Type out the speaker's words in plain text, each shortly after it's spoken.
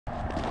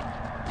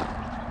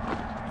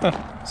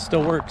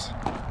Still works.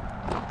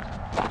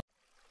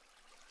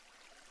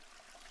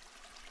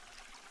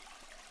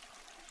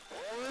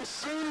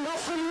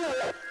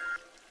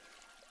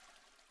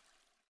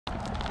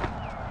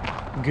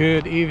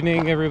 Good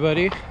evening,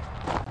 everybody.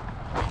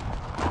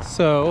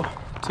 So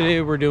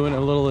today we're doing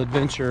a little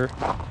adventure.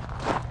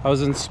 I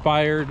was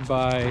inspired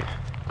by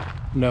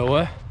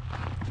Noah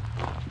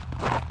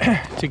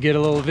to get a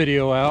little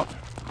video out.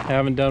 I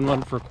haven't done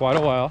one for quite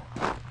a while.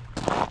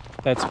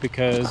 That's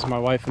because my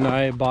wife and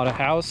I bought a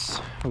house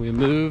and we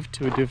moved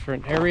to a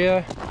different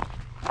area,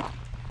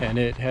 and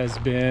it has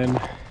been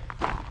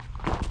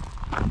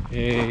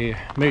a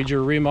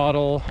major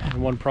remodel and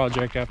one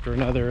project after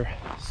another.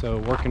 So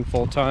working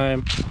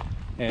full-time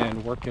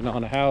and working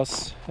on a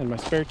house in my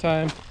spare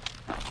time,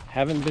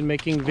 haven't been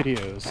making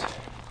videos.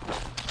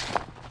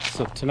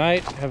 So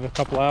tonight I have a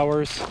couple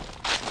hours.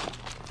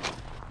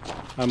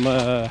 I'm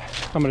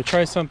gonna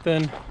try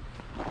something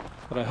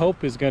that I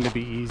hope is going to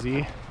be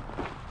easy.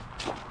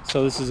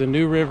 So this is a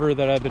new river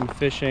that I've been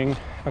fishing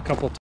a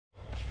couple times.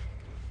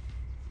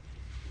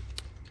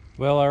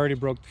 Well, I already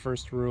broke the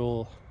first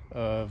rule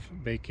of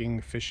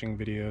making fishing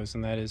videos,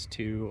 and that is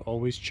to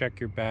always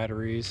check your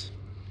batteries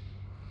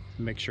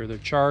and make sure they're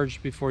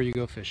charged before you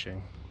go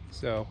fishing.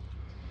 So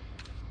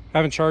I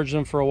haven't charged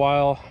them for a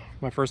while.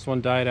 My first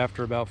one died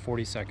after about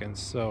 40 seconds.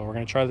 So we're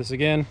gonna try this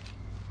again.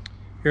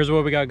 Here's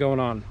what we got going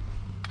on.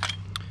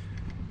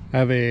 I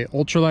have a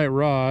ultralight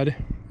rod.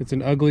 It's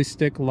an ugly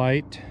stick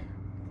light.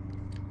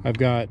 I've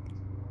got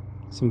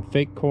some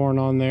fake corn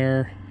on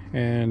there,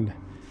 and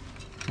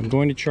I'm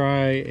going to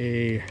try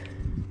a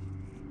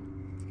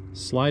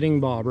sliding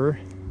bobber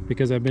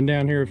because I've been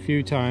down here a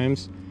few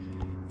times,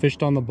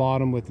 fished on the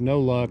bottom with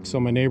no luck, so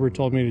my neighbor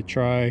told me to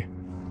try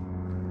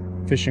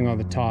fishing on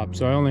the top.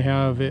 So I only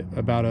have it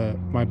about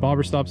my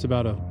bobber stop's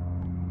about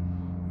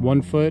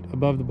 1 foot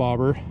above the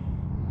bobber.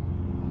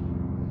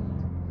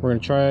 We're gonna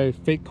try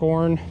fake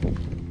corn,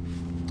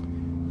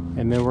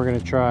 and then we're gonna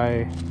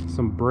try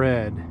some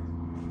bread,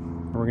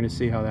 and we're gonna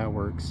see how that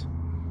works.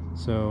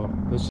 So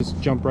let's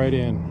just jump right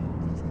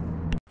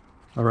in.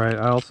 All right,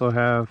 I also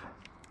have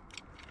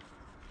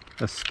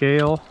a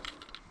scale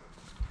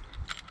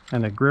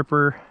and a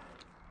gripper.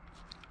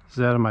 This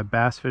is out of my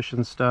bass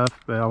fishing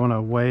stuff, but I want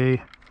to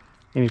weigh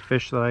any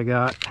fish that I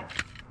got.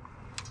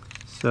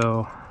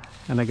 So,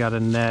 and I got a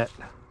net,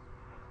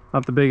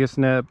 not the biggest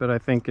net, but I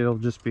think it'll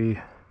just be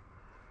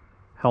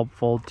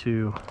helpful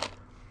to,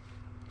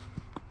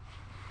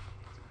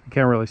 I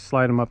can't really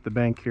slide them up the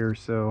bank here,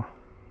 so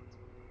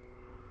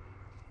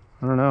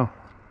I don't know,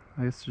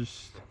 I guess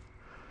just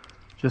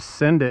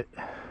send it.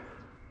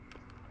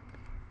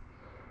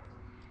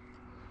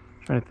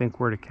 Trying to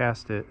think where to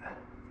cast it.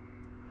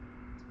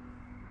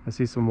 I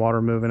see some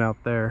water moving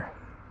out there.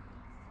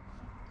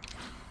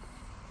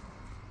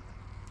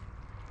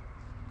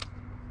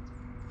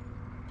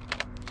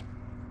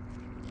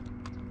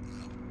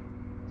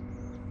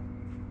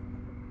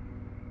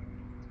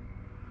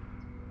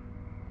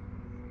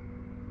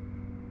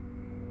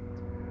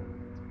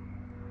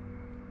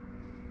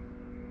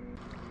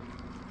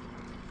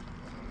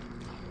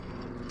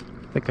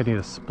 I think I need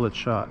a split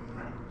shot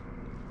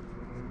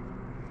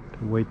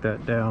to weight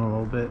that down a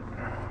little bit.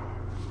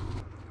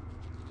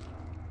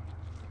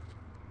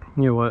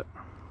 You know what?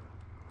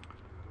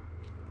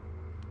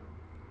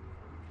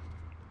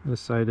 I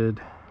decided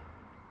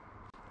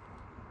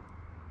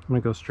I'm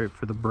gonna go straight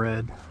for the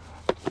bread.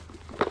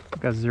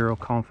 I've got zero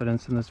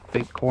confidence in this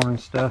fake corn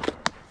stuff.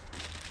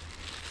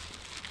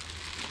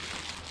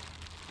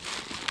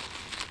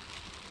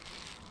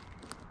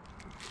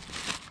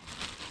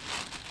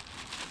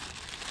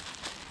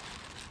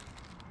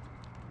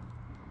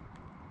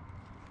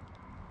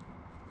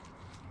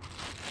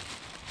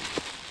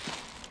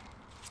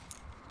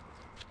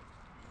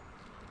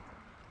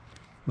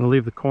 I'm gonna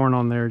leave the corn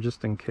on there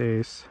just in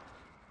case,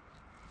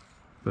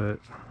 but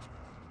I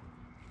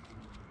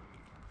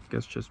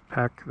guess just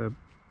pack the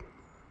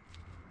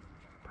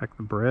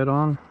bread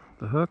on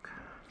the hook.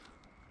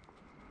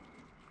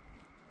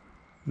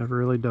 Never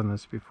really done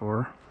this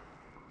before.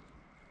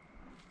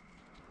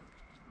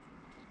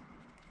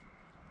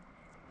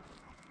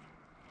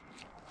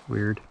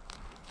 Weird.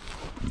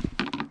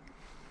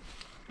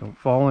 Don't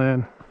fall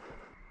in.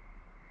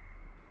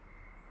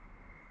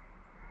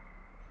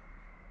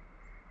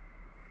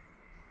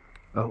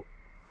 Oh.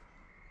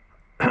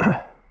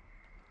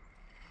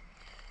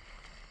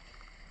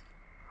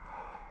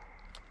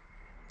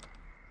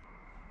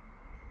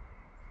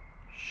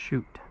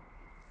 Shoot.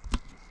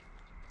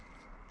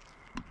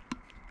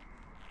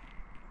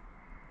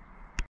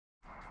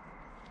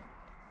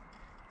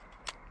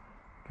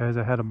 Guys,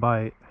 I had a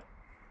bite.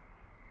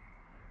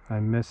 I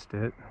missed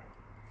it.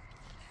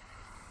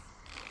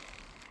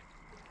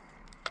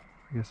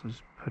 I guess I'll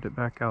just put it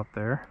back out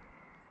there.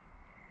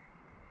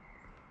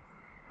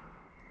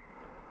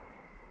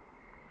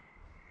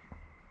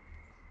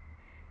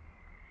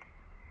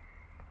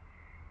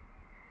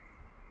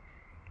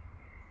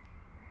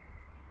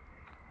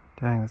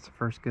 Dang, that's the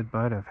first good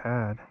bite I've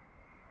had.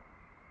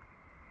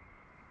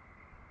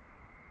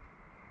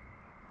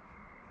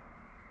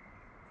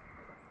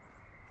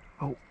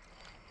 Oh.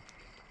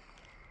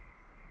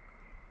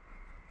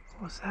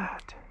 What was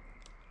that?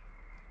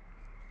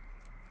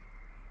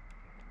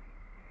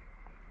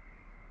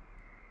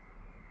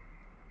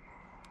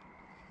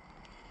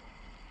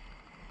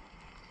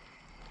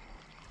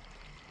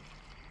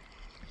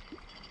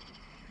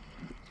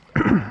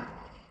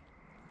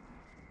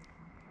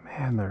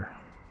 Man,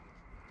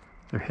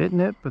 they're hitting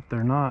it, but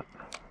they're not.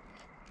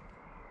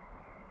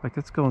 Like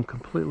it's going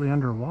completely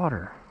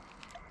underwater.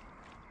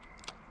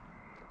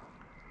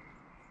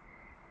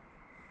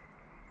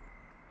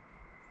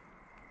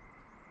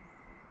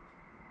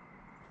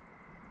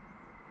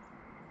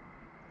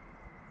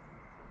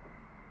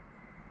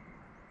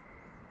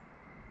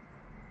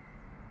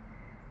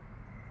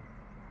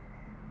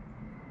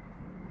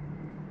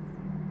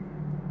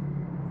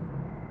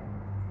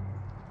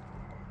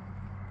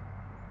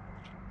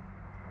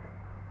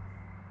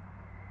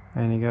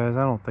 And you guys,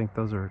 I don't think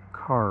those are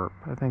carp.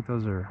 I think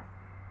those are...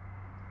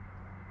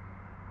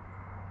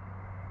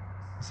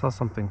 I saw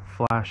something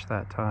flash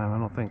that time. I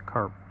don't think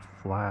carp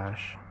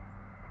flash.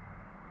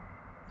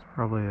 It's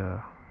probably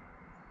a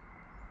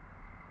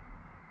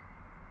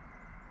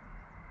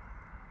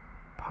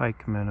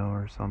pike minnow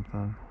or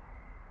something.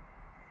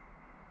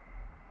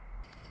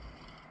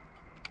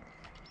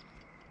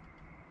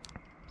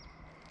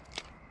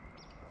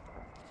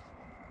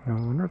 I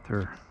wonder if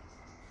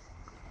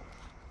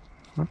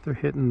they're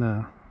hitting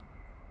the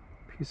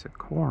piece of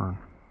corn.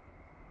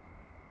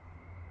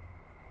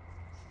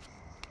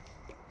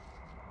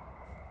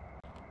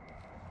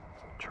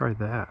 Try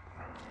that.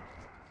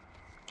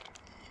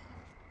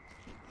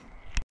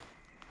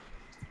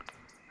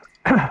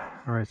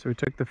 Alright, so we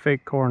took the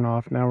fake corn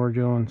off. Now we're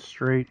doing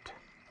straight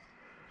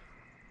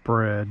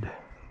bread.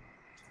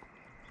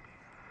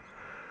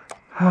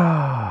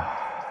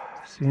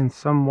 Seeing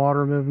some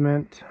water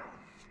movement.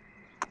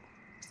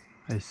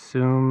 I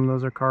assume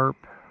those are carp,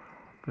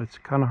 but it's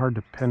kind of hard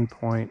to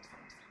pinpoint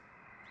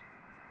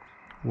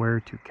where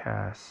to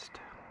cast.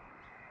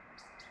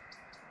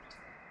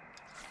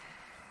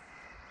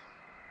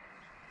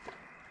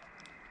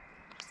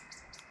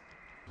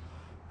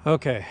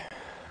 Okay,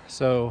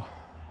 so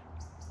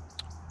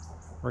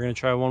we're gonna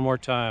try one more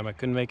time. I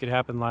couldn't make it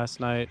happen last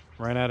night,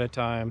 ran out of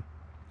time,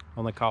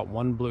 only caught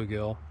one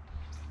bluegill.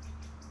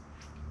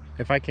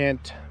 If I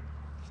can't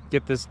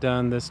get this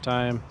done this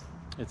time,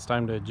 it's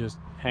time to just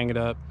hang it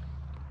up.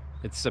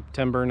 It's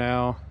September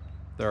now.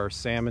 There are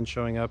salmon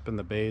showing up in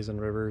the bays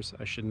and rivers.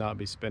 I should not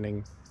be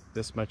spending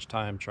this much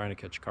time trying to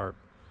catch carp,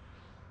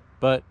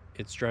 but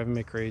it's driving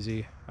me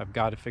crazy. I've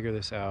got to figure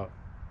this out.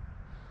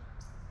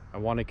 I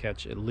want to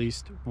catch at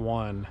least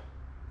one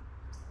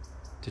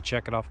to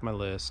check it off my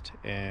list,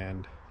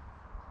 and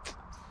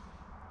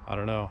I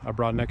don't know. I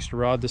brought an extra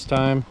rod this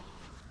time.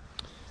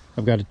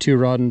 I've got a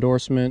 2-rod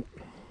endorsement,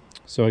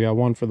 so I got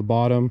one for the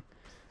bottom,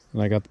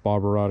 and I got the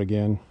bobber rod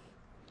again.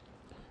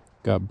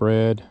 Got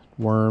bread,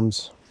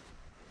 worms,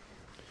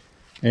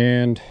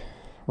 and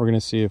we're gonna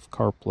see if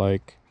carp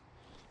like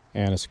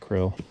anise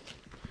krill.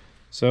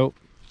 So,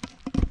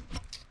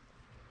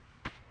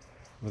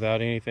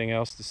 without anything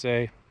else to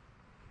say,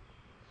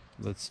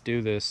 let's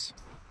do this.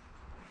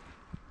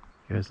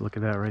 You guys, look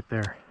at that right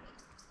there.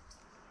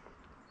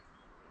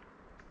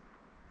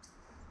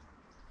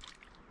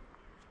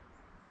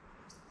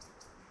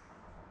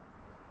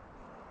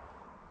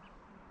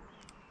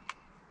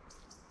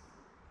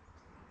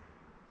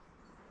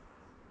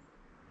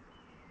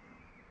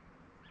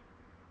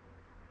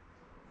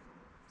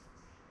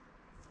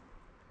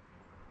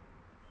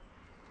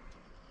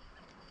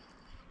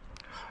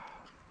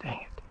 Dang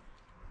it.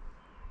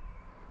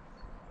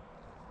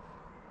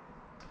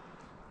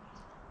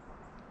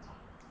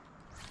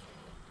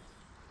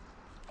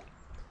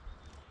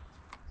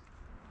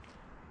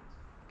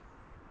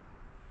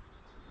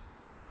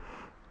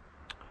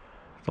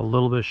 It's a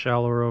little bit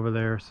shallower over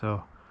there, so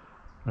I'm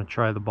gonna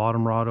try the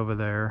bottom rod over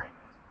there.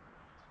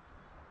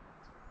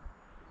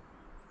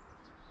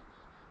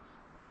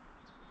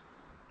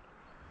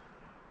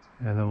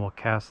 And then we'll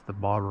cast the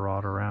bobber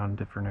rod around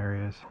different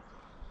areas.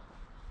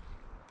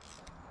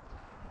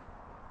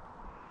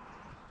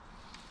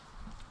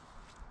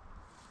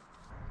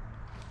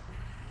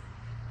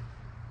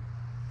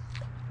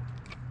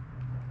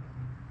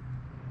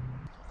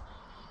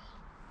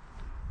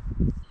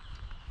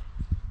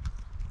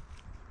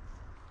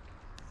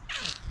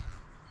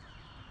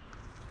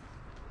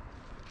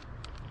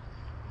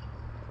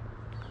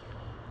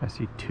 I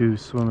see 2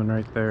 swimming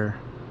right there.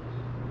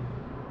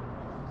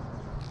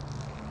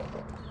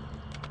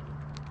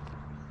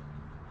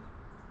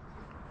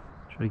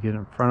 Try to get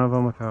in front of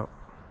them without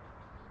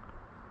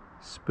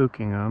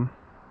spooking them.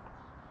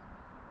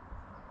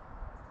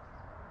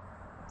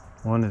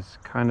 One is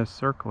kind of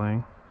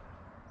circling.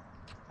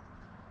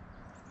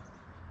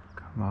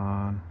 Come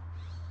on.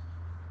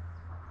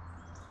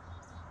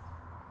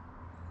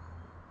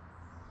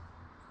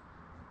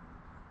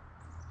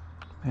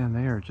 Man,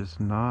 they are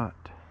just not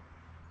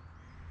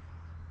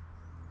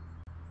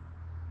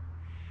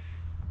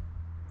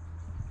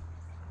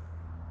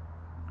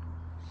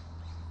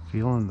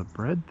feeling the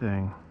bread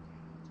thing.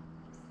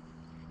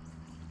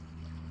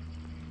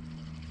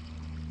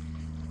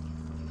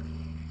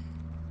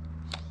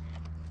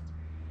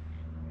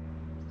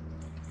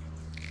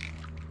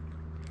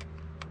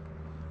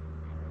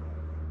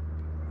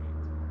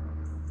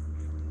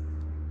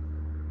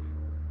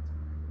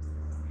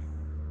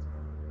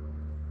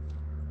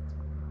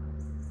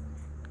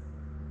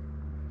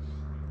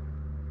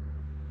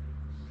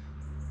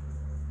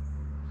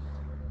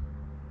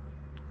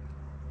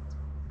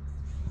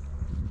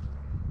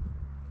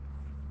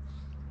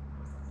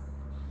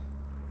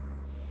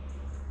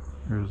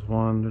 There's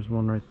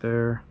one right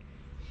there.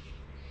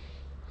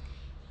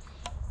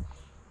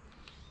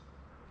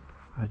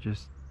 I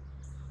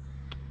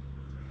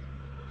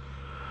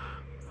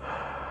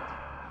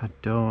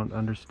don't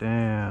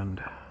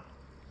understand.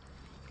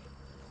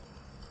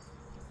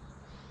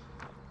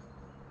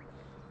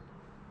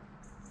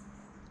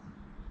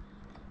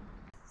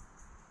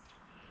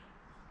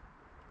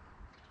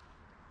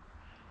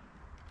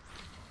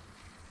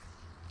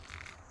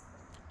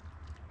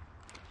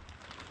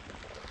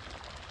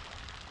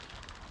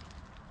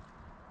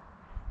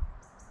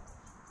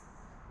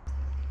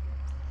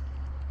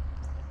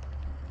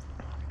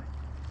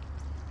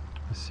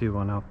 I see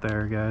one out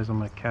there, guys. I'm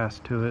gonna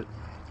cast to it.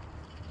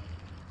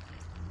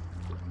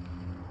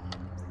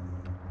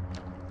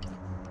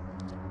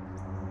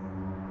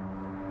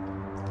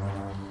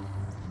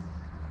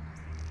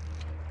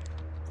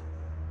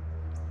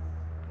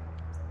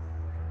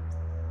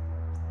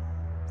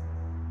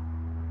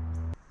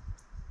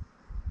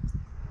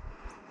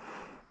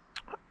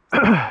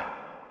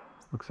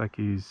 Looks like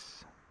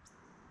he's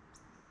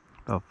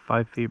about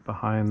 5 feet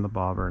behind the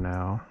bobber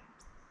now.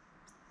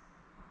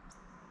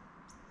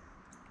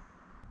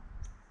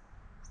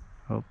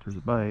 Oh, there's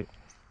a bite.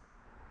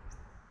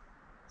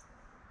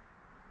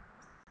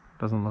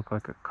 Doesn't look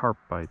like a carp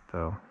bite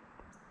though.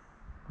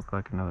 Look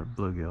like another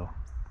bluegill.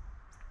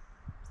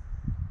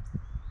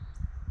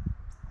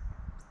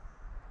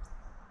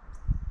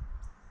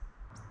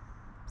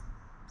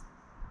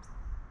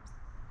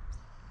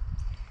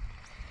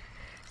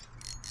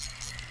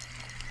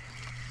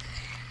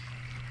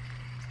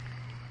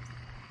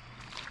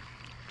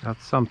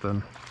 That's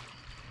something.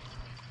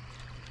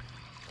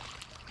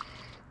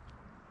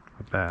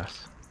 A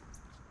bass.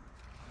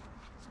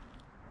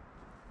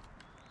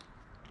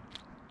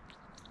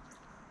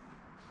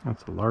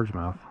 That's a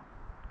largemouth.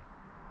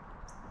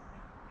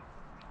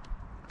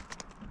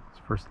 It's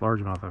the first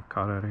largemouth I've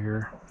caught out of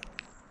here.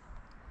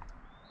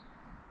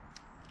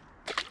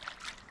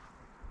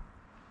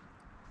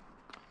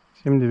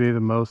 Seemed to be the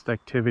most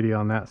activity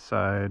on that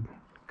side,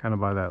 kind of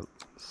by that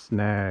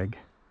snag.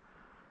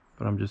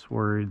 But I'm just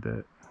worried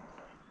that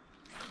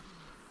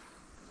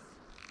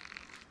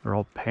they're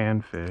all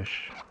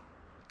panfish.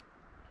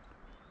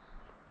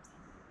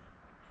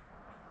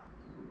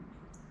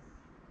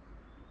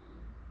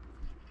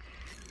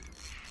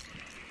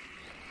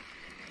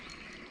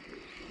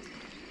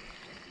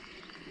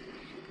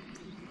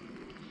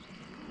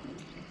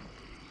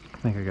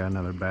 I think I got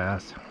another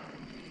bass.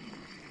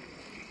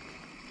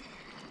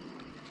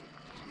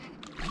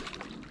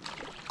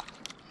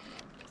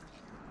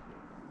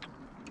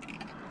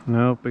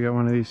 Nope, we got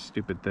one of these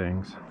stupid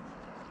things.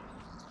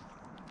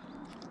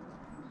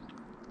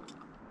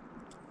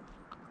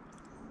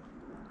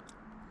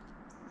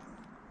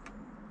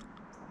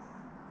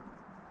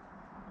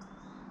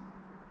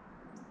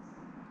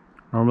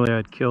 Normally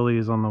I'd kill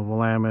these on the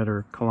Willamette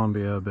or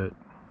Columbia, but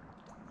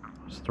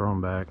just throw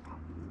them back.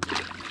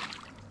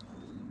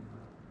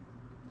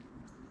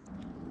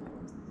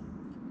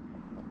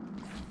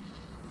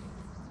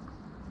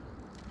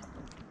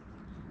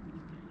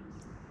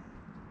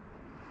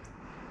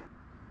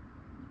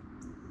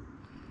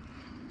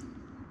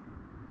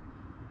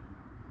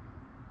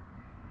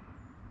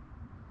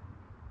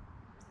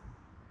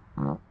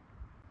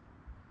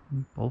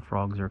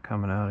 Bullfrogs are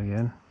coming out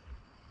again.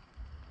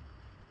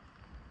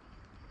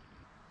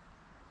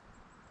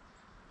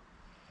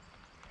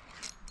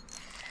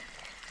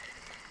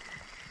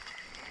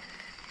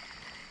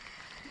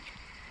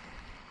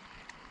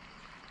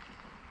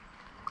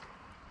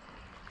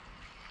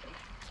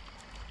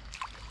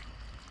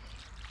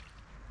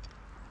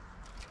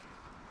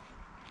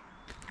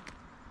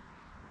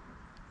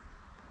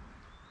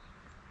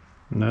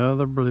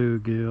 Another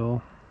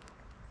bluegill.